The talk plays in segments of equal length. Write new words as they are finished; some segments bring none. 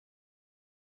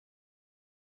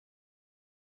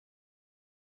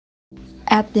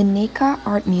At the Neka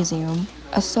Art Museum,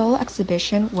 a solo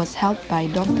exhibition was held by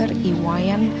Dr.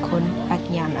 Wayan Kun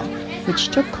Adnyana, which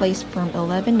took place from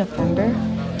 11 November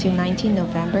to 19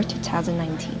 November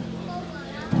 2019.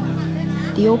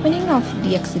 The opening of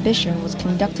the exhibition was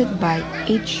conducted by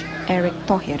Erick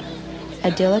Thohir,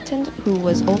 a dilettante who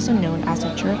was also known as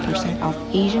the Chairperson of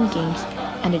ASIAN Games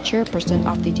and the Chairperson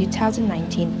of the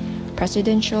 2019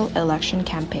 Presidential Election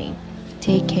Campaign,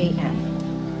 TKN.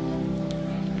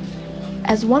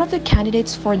 As one of the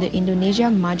candidates for the Indonesia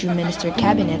Maju Minister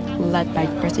Cabinet led by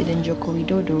President Joko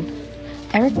Widodo,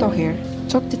 Erick Thohir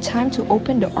took the time to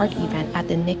open the art event at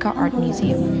the Neka Art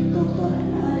Museum.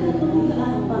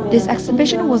 This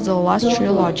exhibition was the last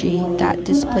trilogy that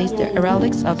displays the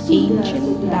relics of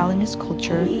ancient Balinese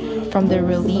culture from the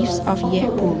reliefs of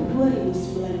Yeh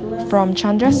Pulu, from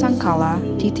Candra Sangkala,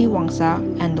 Titi Wangsa,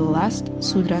 and the last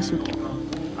Sudra Sutra.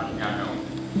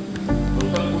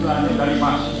 Dari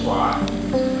mahasiswa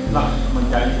telah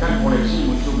menjadikan koleksi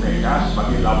Museum Neka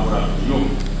sebagai laboratorium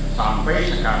sampai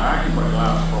sekarang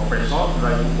bergelar profesor,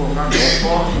 sudah dikumpulkan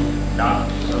doktor dan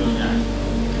seterusnya.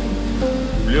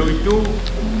 Beliau itu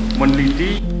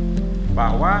meneliti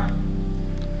bahwa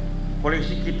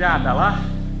koleksi kita adalah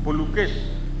pelukis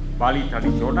Bali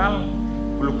tradisional,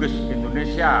 pelukis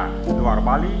Indonesia luar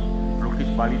Bali, pelukis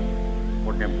Bali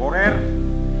kontemporer,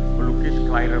 pelukis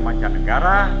kelahiran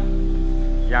mancanegara,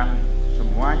 yang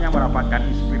semuanya mendapatkan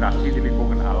inspirasi di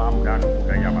lingkungan alam dan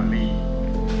budaya Bali.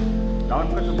 Dalam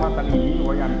kesempatan ini,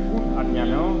 Wayan Kun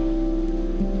Adnyana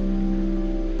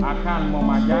akan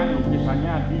memajang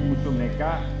lukisannya di Museum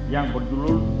Neka yang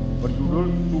berjudul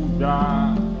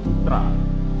Sudra Sutra.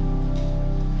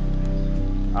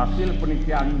 Hasil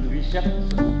penelitian riset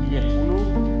seperti Yeh Pulu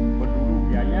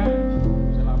berdulu biaya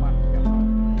selama 3 tahun.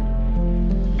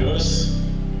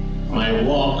 My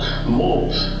work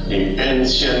moved the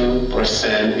ancient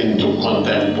present into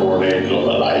contemporary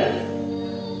global life.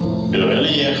 The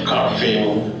relief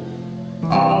carving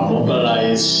are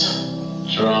mobilized,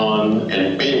 drawn,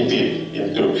 and painted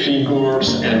into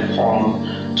figures and form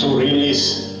to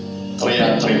release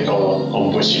theatrical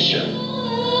composition.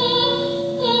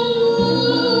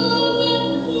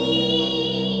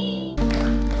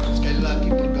 Sekali lagi,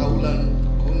 pergaulan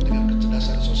dengan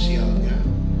kecerdasan sosialnya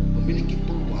memiliki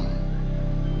peluang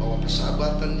bahwa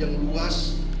persahabatan yang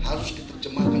luas harus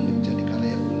diterjemahkan menjadi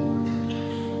karya unggul,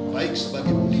 baik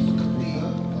sebagai budi pekerti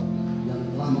yang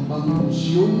telah membangun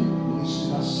museum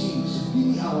menginspirasi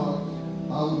sedini awal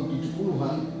tahun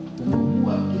 70-an dan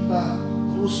membuat kita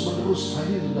terus-menerus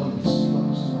hadir dalam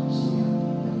peristiwa-peristiwa kesenian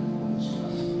yang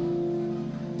menginspirasi.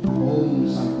 Om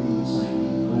Santi Santi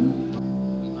Om.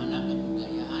 Di mana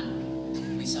kebudayaan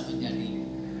bisa menjadi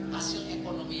hasil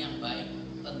ekonomi yang baik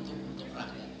tentu untuk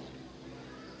rakyatnya.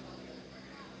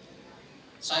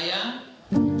 Saya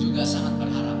juga sangat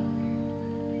berharap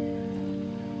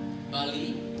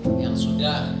Bali yang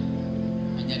sudah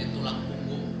menjadi tulang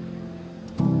punggung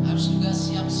harus juga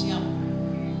siap-siap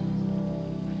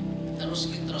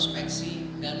terus introspeksi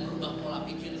dan merubah pola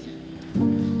pikirnya.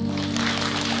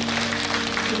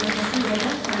 Terima kasih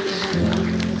banyak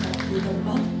di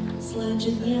tempat.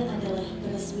 Selanjutnya adalah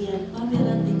peresmian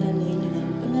pameran ditandai dengan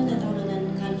penandatanganan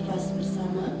kanvas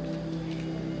bersama.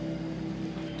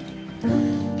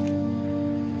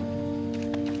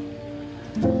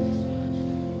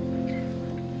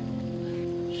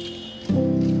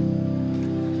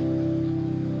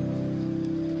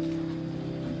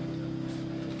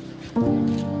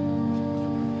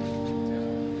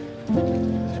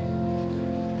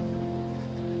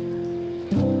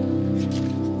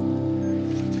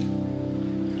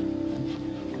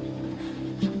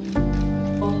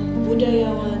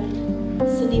 Budayawan,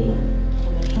 seniman,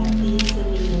 pemerhati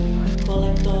seni,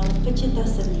 kolektor, pecinta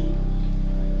seni.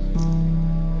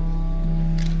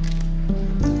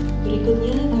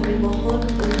 Berikutnya kami mohon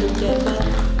untuk dapat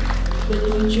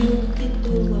menuju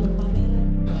pintu ruang pameran.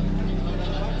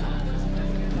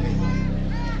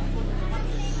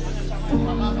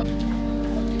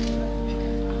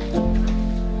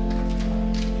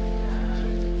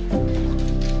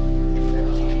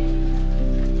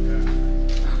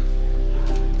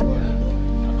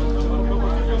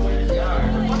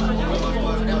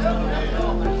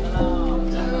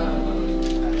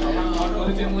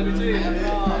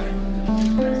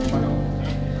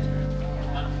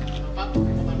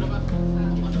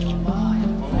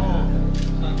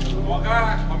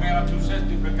 Semoga pameran sukses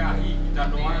diberkahi,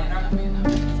 kita doakan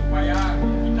supaya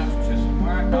kita sukses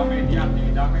semua, damai di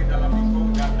hati, damai dalam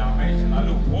lingkungan, dan damai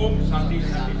selalu. Om Santi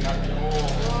Santi Santi Om.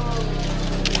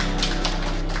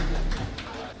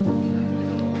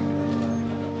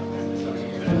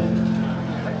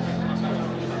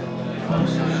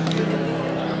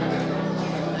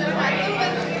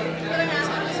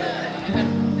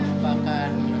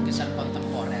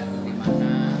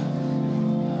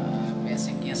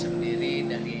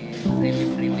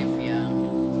 relief-relief yang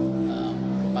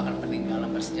merupakan peninggalan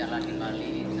bersejarah di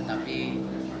Bali, tetapi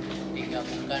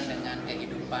digabungkan dengan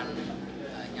kehidupan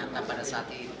nyata pada saat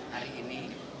hari ini.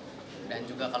 Dan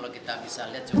juga kalau kita bisa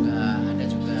lihat juga ada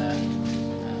juga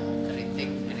kritik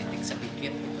sedikit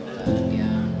gitu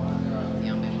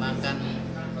yang memang kan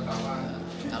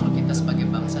kalau kita sebagai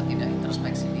bangsa tidak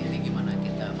introspeksi diri gimana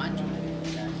kita maju.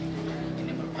 Dan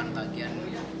ini merupakan bagian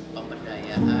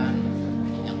pemberdayaan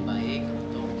yang baik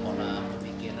untuk pola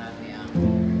pemikiran yang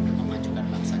memajukan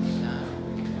bangsa kita.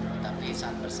 Tapi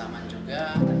saat bersamaan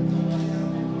juga tentu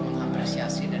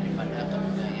mengapresiasi daripada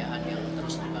kebudayaan yang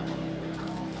terus dibangun.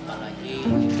 Apalagi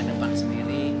ke depan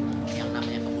sendiri yang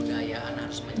namanya kebudayaan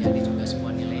harus menjadi juga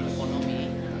sebuah nilai ekonomi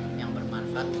yang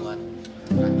bermanfaat buat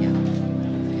rakyat.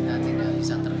 Kita tidak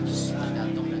bisa terus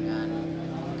tergantung dengan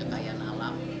kekayaan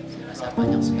alam. Saya rasa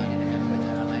banyak sekali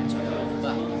negara-negara lain sudah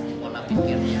berubah pola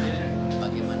pikirnya.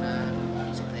 Bagaimana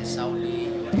seperti Saudi,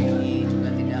 UAE juga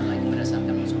tidak lagi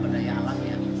berdasarkan sumber daya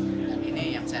alamnya. Dan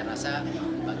ini yang saya rasa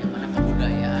bagaimana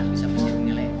kebudayaan bisa menjadi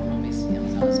nilai ekonomis yang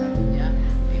salah satunya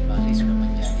di Bali sudah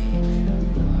menjadi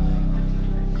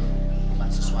bukan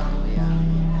sesuatu yang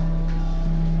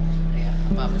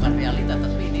bukan realita,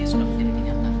 tapi ini sudah menjadi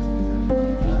kenyataan.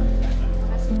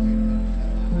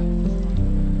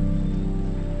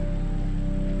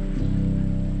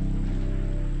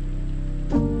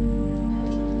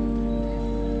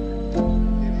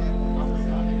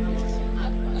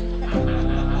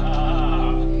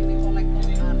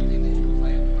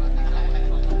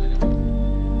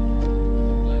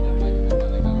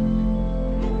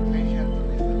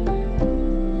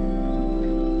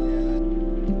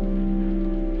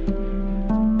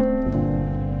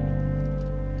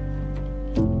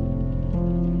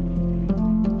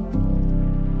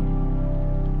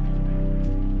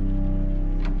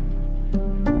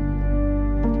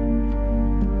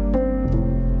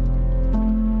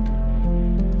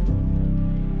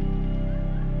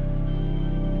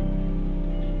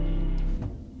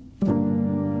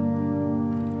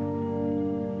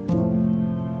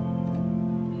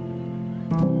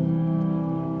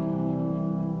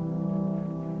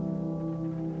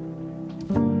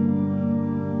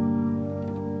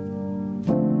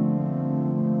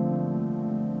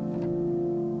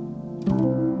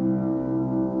 you.